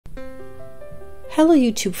Hello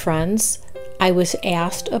YouTube friends. I was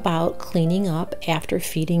asked about cleaning up after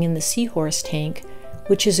feeding in the seahorse tank,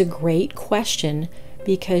 which is a great question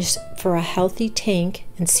because for a healthy tank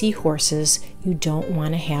and seahorses, you don't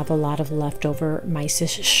want to have a lot of leftover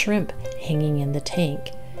mysis shrimp hanging in the tank.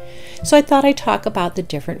 So I thought I'd talk about the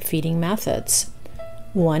different feeding methods.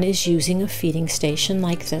 One is using a feeding station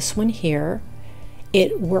like this one here.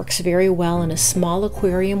 It works very well in a small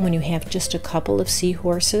aquarium when you have just a couple of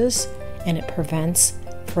seahorses, and it prevents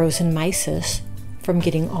frozen mysis from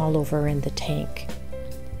getting all over in the tank.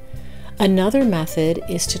 Another method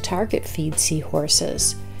is to target feed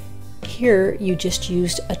seahorses. Here you just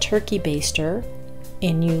used a turkey baster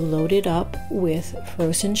and you load it up with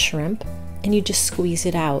frozen shrimp and you just squeeze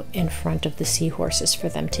it out in front of the seahorses for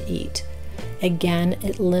them to eat. Again,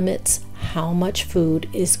 it limits how much food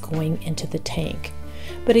is going into the tank.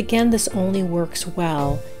 But again, this only works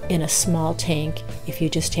well in a small tank if you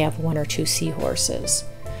just have one or two seahorses.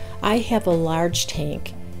 I have a large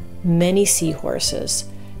tank, many seahorses,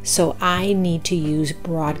 so I need to use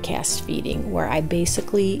broadcast feeding where I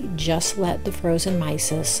basically just let the frozen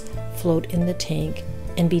mysis float in the tank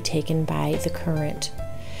and be taken by the current.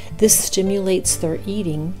 This stimulates their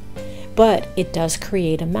eating, but it does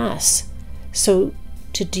create a mess. So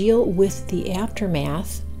to deal with the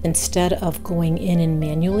aftermath, instead of going in and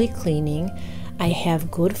manually cleaning, I have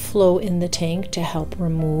good flow in the tank to help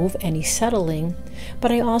remove any settling,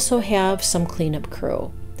 but I also have some cleanup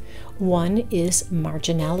crew. One is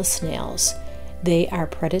marginella snails. They are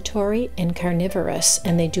predatory and carnivorous,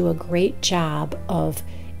 and they do a great job of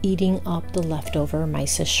eating up the leftover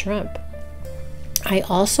mysis shrimp. I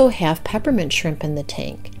also have peppermint shrimp in the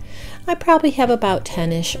tank. I probably have about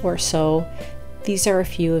 10-ish or so. These are a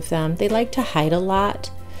few of them. They like to hide a lot,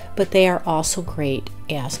 but they are also great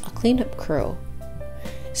as a cleanup crew.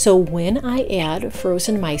 So when I add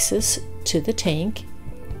frozen mysis to the tank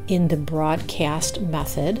in the broadcast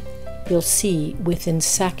method, you'll see within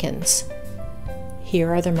seconds,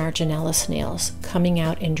 here are the marginella snails coming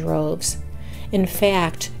out in droves. In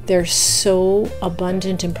fact, they're so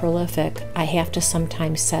abundant and prolific, I have to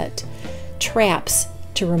sometimes set traps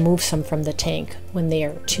to remove some from the tank when they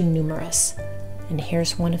are too numerous. And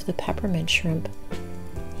here's one of the peppermint shrimp.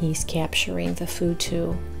 He's capturing the food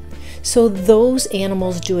too. So those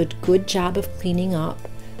animals do a good job of cleaning up,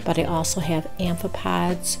 but I also have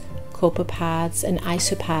amphipods, copepods, and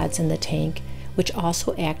isopods in the tank, which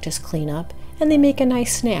also act as cleanup, and they make a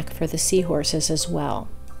nice snack for the seahorses as well.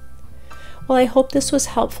 Well, I hope this was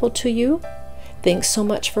helpful to you. Thanks so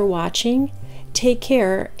much for watching. Take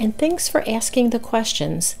care, and thanks for asking the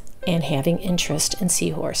questions and having interest in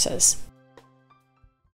seahorses.